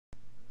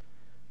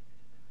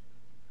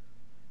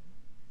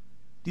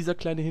Dieser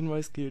kleine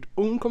Hinweis gilt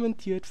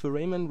unkommentiert für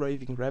Rayman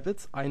Raving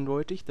Rabbids,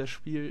 eindeutig. Das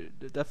Spiel,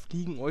 da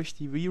fliegen euch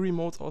die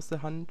Wii-Remotes aus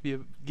der Hand.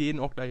 Wir gehen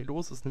auch gleich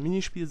los. Das ist eine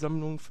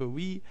Minispielsammlung für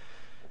Wii.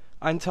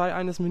 Ein Teil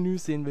eines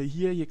Menüs sehen wir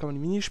hier. Hier kann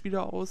man die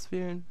Minispiele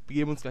auswählen. Wir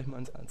geben uns gleich mal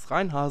ins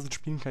rein. Hasen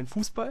spielen kein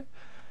Fußball.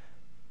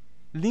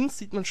 Links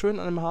sieht man schön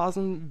an einem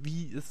Hasen,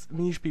 wie das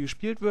Minispiel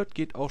gespielt wird.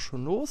 Geht auch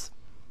schon los.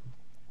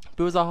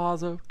 Böser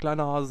Hase,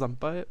 kleiner Hase samt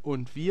Ball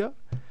und wir.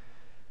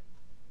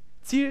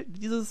 Ziel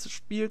dieses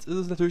Spiels ist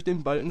es natürlich,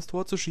 den Ball ins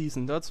Tor zu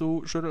schießen.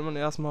 Dazu schüttelt man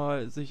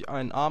erstmal sich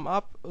einen Arm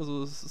ab.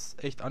 Also es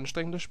ist echt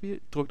anstrengend, das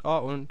Spiel. Drückt A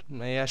und,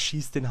 naja,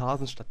 schießt den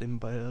Hasen statt dem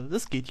Ball.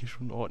 Das geht hier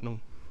schon in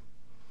Ordnung.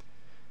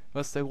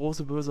 Was der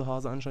große böse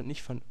Hase anscheinend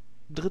nicht fand.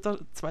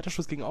 Zweiter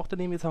Schuss ging auch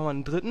daneben. Jetzt haben wir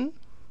einen dritten.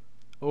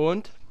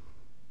 Und,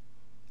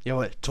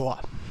 jawohl, Tor.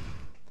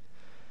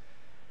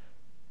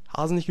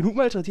 Hasen nicht genug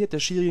malträtiert,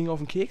 der Schiri ging auf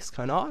den Keks,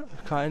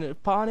 keine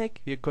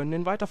Panik, wir können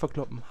den weiter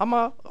verkloppen.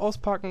 Hammer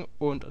auspacken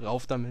und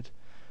rauf damit.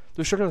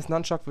 Durch Schütteln des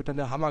Nunchuck wird dann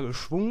der Hammer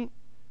geschwungen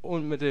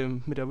und mit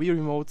der Wii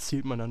Remote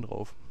zielt man dann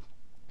drauf.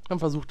 Man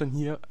versucht dann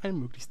hier eine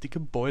möglichst dicke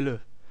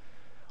Beule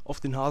auf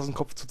den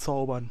Hasenkopf zu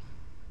zaubern.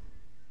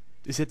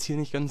 Ist jetzt hier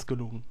nicht ganz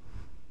gelungen.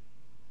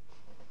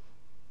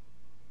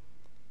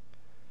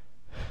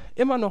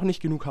 Immer noch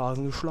nicht genug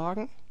Hasen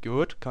geschlagen?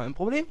 Gut, kein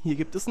Problem. Hier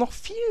gibt es noch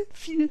viel,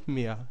 viel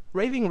mehr.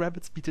 Raving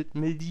Rabbids bietet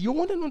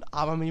Millionen und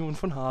Abermillionen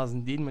von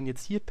Hasen, denen man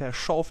jetzt hier per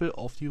Schaufel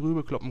auf die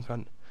Rübe kloppen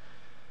kann.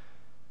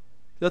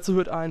 Dazu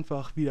wird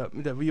einfach wieder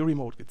mit der Wii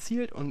Remote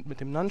gezielt und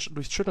mit dem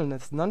durchs Schütteln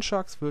des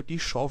Nunchucks wird die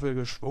Schaufel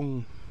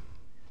geschwungen.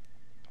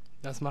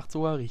 Das macht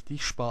sogar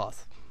richtig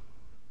Spaß.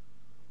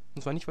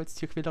 Und zwar nicht, weil es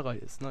Tierquälerei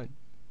ist, nein.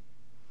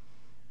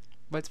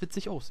 Weil es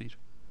witzig aussieht.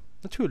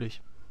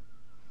 Natürlich.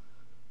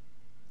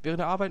 Während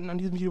der Arbeiten an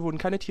diesem Video wurden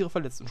keine Tiere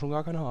verletzt und schon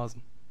gar keine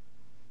Hasen.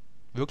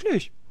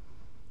 Wirklich?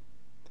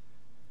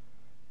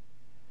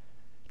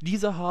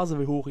 Dieser Hase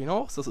will hoch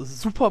hinaus. Das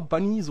ist Super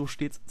Bunny, so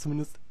steht es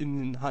zumindest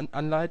in den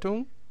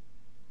Anleitungen.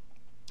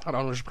 Hat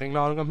auch eine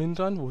Sprengladung am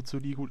Hintern. Wozu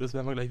die gut ist,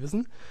 werden wir gleich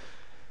wissen.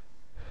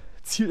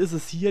 Ziel ist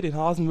es hier, den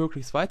Hasen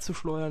möglichst weit zu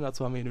schleudern.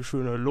 Dazu haben wir eine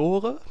schöne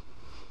Lore.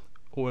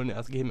 Geben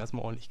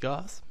erstmal ordentlich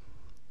Gas.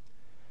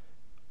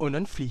 Und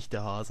dann fliegt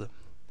der Hase.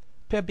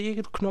 Per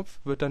B-Knopf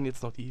wird dann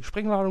jetzt noch die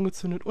Sprengladung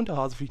gezündet und der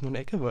Hase fliegt nur eine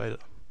Ecke weiter.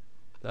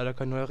 Leider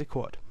kein neuer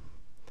Rekord.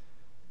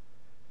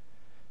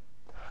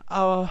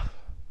 Aber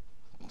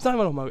seien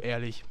wir doch mal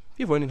ehrlich,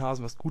 wir wollen den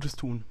Hasen was Gutes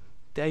tun.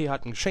 Der hier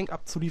hat ein Geschenk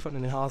abzuliefern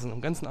an den Hasen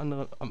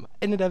am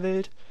Ende der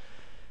Welt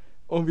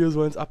und wir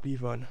sollen es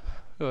abliefern.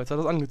 Ja, jetzt hat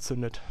er es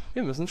angezündet.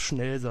 Wir müssen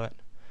schnell sein.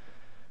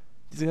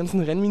 Diese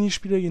ganzen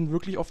Rennminispiele gehen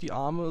wirklich auf die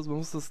Arme. Also man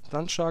muss das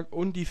Nunchuck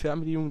und die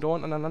Fernbedienung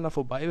dauernd aneinander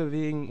vorbei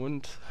bewegen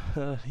und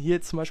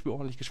hier zum Beispiel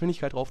ordentlich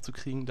Geschwindigkeit drauf zu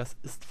kriegen, das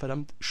ist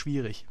verdammt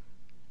schwierig.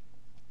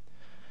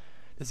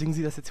 Deswegen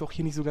sieht das jetzt auch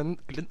hier nicht so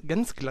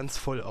ganz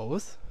glanzvoll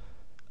aus,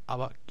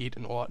 aber geht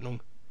in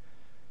Ordnung.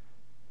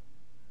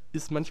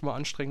 Ist manchmal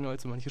anstrengender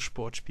als so manches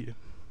Sportspiel.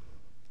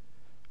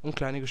 Und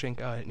kleine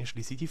Geschenke erhalten ja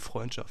schließlich die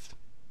Freundschaft.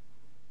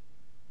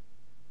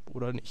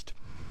 Oder nicht.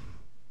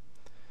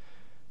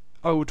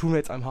 Aber gut, tun wir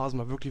jetzt einem Hasen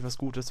mal wirklich was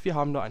Gutes. Wir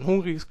haben da ein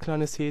hungriges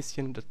kleines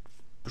Häschen, das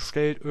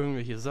bestellt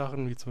irgendwelche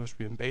Sachen, wie zum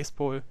Beispiel ein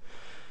Baseball.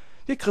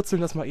 Wir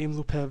kritzeln das mal eben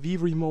so per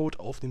Wii-Remote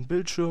auf den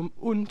Bildschirm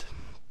und,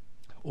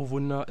 oh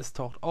Wunder, es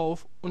taucht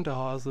auf und der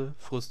Hase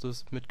frisst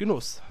es mit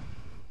Genuss.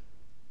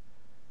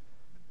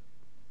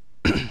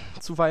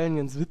 Zuweilen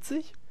ganz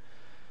witzig.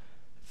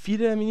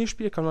 Viele der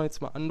Minispiele, kann man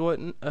jetzt mal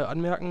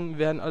anmerken,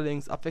 werden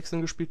allerdings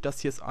abwechselnd gespielt. Das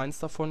hier ist eins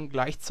davon.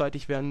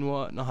 Gleichzeitig werden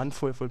nur eine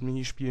Handvoll von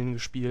Minispielen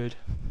gespielt.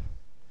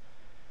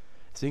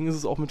 Deswegen ist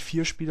es auch mit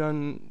 4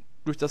 Spielern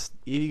durch das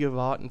ewige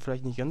Warten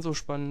vielleicht nicht ganz so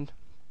spannend.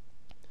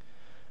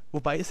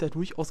 Wobei es ja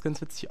durchaus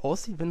ganz witzig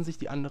aussieht, wenn sich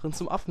die anderen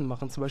zum Affen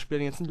machen. Zum Beispiel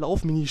an den ganzen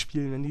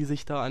Laufminispielen, wenn die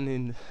sich da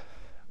an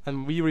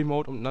Wii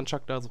Remote und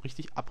Nunchuck da so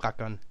richtig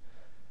abrackern.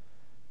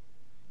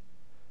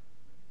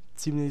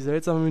 Ziemlich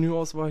seltsame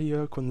Menüauswahl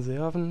hier.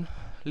 Konserven,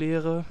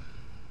 leere.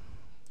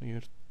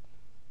 Hier,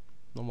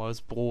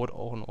 normales Brot,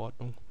 auch in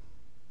Ordnung.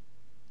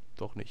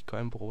 Doch nicht,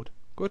 kein Brot.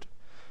 Gut.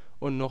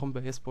 Und noch ein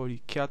Baseball, die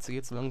Kerze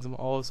geht so langsam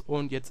aus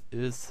und jetzt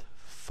ist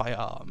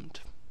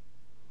Feierabend.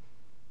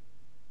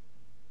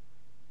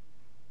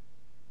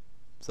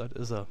 Das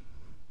ist er,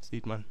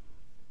 sieht man.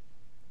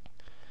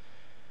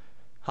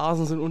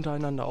 Hasen sind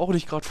untereinander auch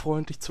nicht gerade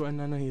freundlich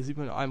zueinander. Hier sieht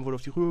man, einem wurde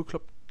auf die Rübe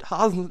gekloppt.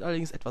 Hasen sind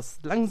allerdings etwas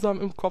langsam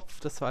im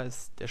Kopf, das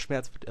heißt, der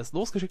Schmerz wird erst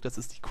losgeschickt, das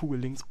ist die Kugel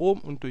links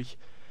oben und durch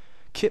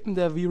Kippen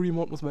der Wii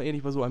Remote muss man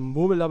ähnlich bei so einem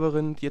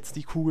Murmellabyrinth jetzt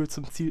die Kugel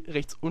zum Ziel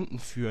rechts unten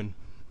führen.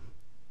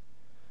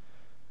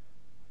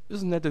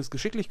 Ist ein nettes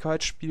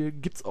Geschicklichkeitsspiel,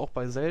 gibt's auch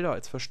bei Zelda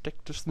als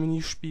verstecktes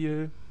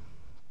Minispiel.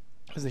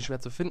 Ist nicht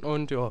schwer zu finden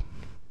und ja,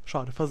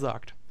 schade,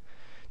 versagt.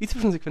 Die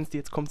Zwischensequenz, die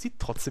jetzt kommt, sieht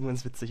trotzdem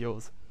ganz witzig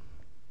aus.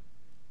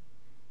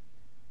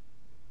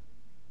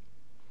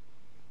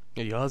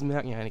 Ja, die Hasen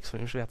merken ja nichts von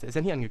dem Schwert, der ist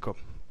ja nie angekommen.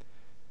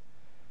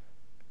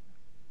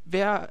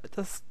 Wer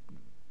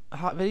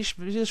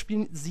dieses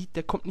Spiel sieht,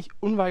 der kommt nicht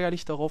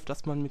unweigerlich darauf,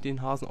 dass man mit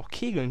den Hasen auch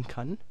kegeln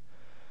kann.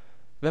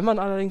 Wenn man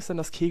allerdings dann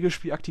das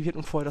Kegelspiel aktiviert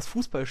und vorher das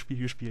Fußballspiel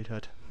gespielt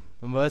hat,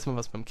 dann weiß man,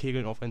 was beim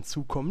Kegeln auf einen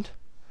zukommt.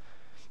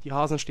 Die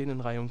Hasen stehen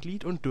in Reihe und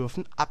Glied und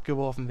dürfen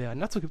abgeworfen werden.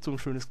 Dazu gibt es so ein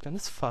schönes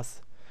kleines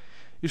Fass.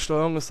 Die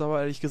Steuerung ist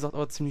aber ehrlich gesagt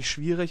aber ziemlich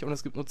schwierig und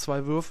es gibt nur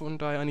 2 Würfe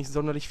und daher nicht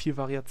sonderlich viel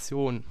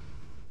Variation.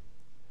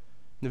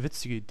 Eine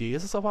witzige Idee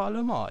ist es aber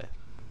allemal.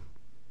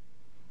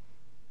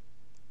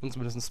 Und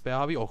zumindest ein Spare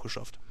habe ich auch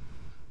geschafft.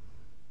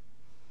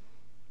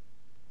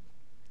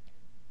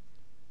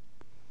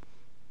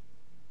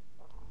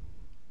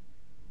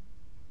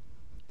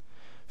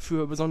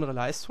 Für besondere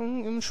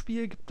Leistungen im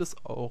Spiel gibt es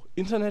auch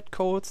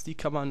Internetcodes, die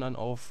kann man dann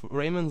auf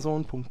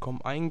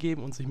raymanzone.com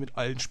eingeben und sich mit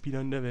allen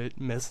Spielern der Welt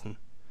messen.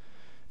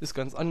 Ist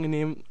ganz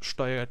angenehm,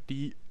 steigert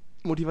die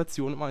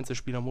Motivation im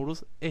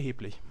Einzelspielermodus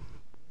erheblich.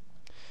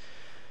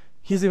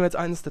 Hier sehen wir jetzt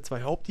eines der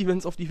 2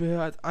 Hauptevents, auf die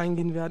wir jetzt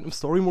eingehen werden. Im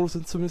Story-Modus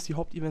sind zumindest die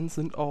Hauptevents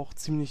sind auch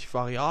ziemlich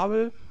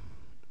variabel.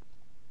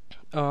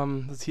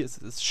 Das hier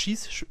ist das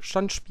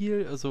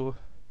Schießstandspiel, also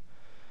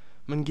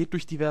man geht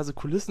durch diverse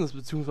Kulissen,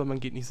 beziehungsweise man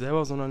geht nicht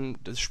selber, sondern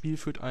das Spiel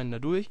führt einen da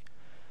durch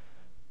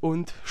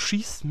und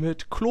schießt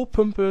mit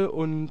Klopümpel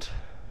und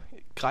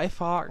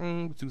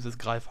Greifhaken, beziehungsweise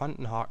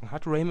Greifhandenhaken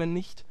hat Rayman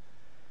nicht,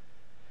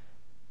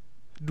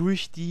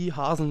 durch die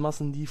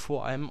Hasenmassen, die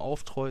vor einem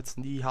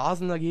aufkreuzen. Die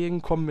Hasen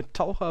dagegen kommen mit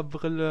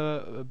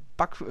Taucherbrille,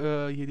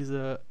 hier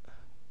diese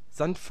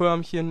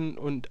Sandförmchen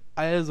und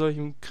all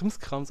solchen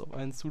Krimskrams auf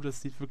einen zu.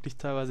 Das sieht wirklich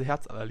teilweise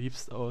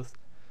herzallerliebst aus.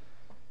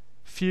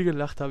 Viel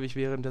gelacht habe ich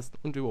währenddessen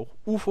und über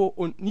UFO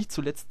und nicht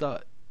zuletzt da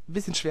ein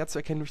bisschen schwer zu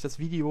erkennen durch das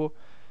Video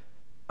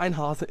ein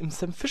Hase im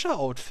Sam Fisher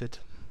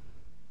Outfit.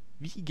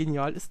 Wie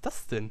genial ist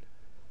das denn?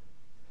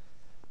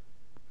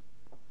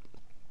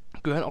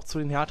 Gehören auch zu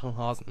den härteren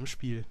Hasen im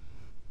Spiel.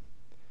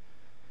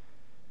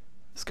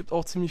 Es gibt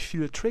auch ziemlich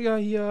viele Trigger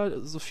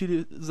hier, so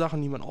viele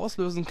Sachen, die man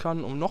auslösen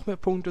kann, um noch mehr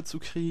Punkte zu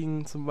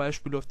kriegen. Zum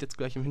Beispiel läuft jetzt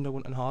gleich im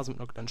Hintergrund ein Hase mit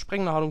einer kleinen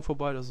Sprengladung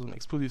vorbei, das ist so ein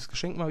explosives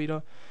Geschenk mal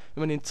wieder.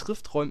 Wenn man den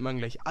trifft, räumt man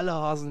gleich alle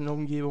Hasen in der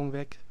Umgebung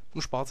weg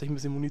und spart sich ein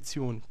bisschen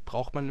Munition.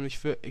 Braucht man nämlich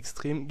für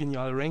extrem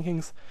geniale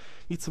Rankings,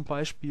 wie zum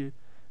Beispiel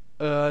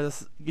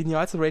das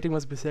genialste Rating,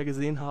 was ich bisher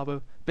gesehen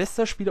habe.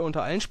 Bester Spieler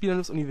unter allen Spielern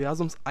des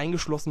Universums,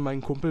 eingeschlossen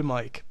mein Kumpel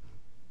Mike.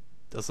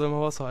 Das soll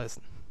mal was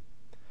heißen.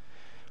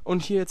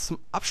 Und hier jetzt zum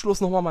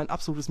Abschluss nochmal mein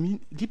absolutes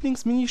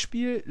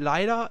Lieblingsminispiel.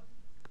 Leider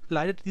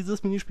leidet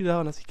dieses Minispiel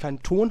daran, dass ich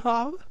keinen Ton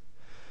habe.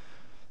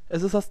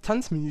 Es ist das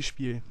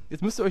Tanzminispiel.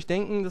 Jetzt müsst ihr euch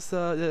denken,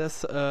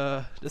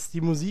 dass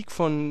die Musik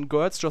von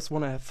Girls Just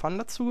Wanna Have Fun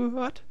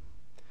dazugehört.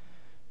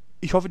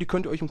 Ich hoffe, die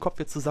könnt ihr euch im Kopf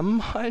jetzt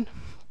zusammenmalen.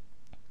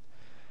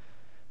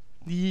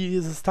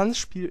 Dieses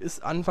Tanzspiel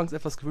ist anfangs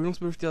etwas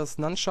gewöhnungsbedürftig, dass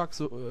Nunchuck,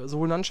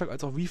 sowohl Nunchuck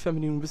als auch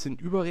Wii-Fernbedienung ein bisschen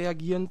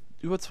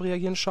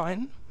überzureagieren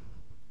scheinen.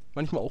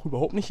 Manchmal auch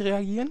überhaupt nicht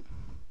reagieren.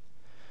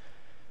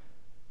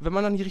 Wenn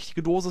man dann die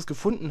richtige Dosis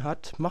gefunden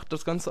hat, macht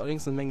das Ganze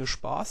allerdings eine Menge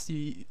Spaß.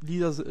 Die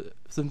Lieder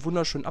sind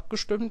wunderschön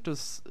abgestimmt.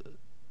 Das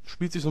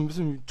spielt sich so ein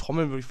bisschen wie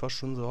Trommeln, würde ich fast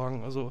schon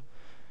sagen. Also,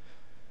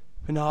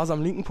 wenn der Hase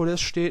am linken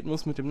Podest steht,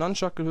 muss mit dem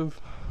Nunchuck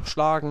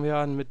geschlagen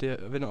werden.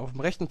 Wenn er auf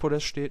dem rechten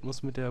Podest steht,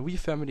 muss mit der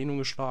Wii-Fernbedienung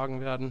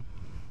geschlagen werden.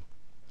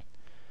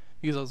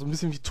 Wie gesagt, so ein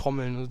bisschen wie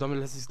Trommeln. Also damit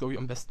lässt sich es, glaube ich,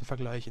 am besten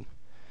vergleichen.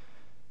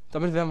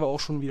 Damit wären wir auch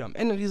schon wieder am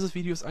Ende dieses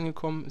Videos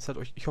angekommen.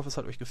 Ich hoffe, es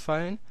hat euch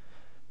gefallen.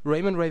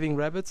 Rayman Raving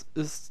Rabbids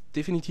ist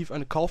definitiv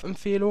eine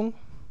Kaufempfehlung.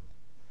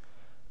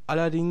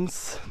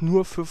 Allerdings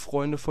nur für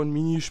Freunde von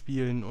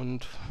Minispielen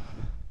und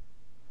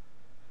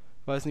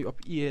weiß nicht,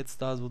 ob ihr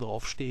jetzt da so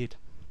drauf steht.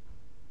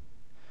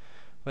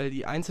 Weil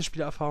die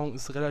Einzelspielerfahrung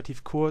ist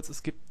relativ kurz,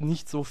 es gibt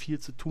nicht so viel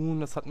zu tun,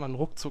 das hat man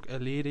ruckzuck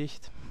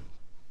erledigt.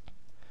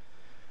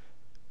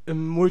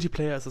 Im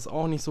Multiplayer ist es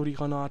auch nicht so die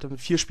Granate, mit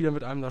 4 Spielern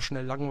wird einem da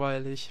schnell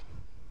langweilig.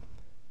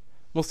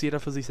 Muss jeder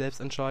für sich selbst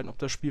entscheiden, ob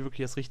das Spiel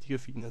wirklich das Richtige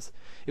für ihn ist.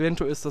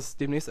 Eventuell ist das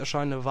demnächst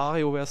erscheinende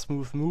WarioWare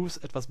Smooth Moves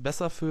etwas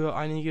besser für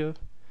einige.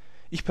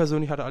 Ich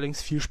persönlich hatte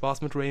allerdings viel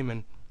Spaß mit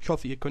Rayman. Ich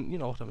hoffe, ihr könnt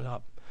ihn auch damit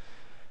haben.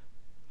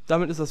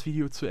 Damit ist das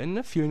Video zu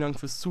Ende. Vielen Dank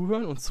fürs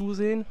Zuhören und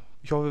Zusehen.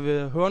 Ich hoffe,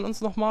 wir hören uns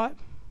nochmal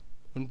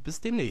und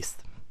bis demnächst.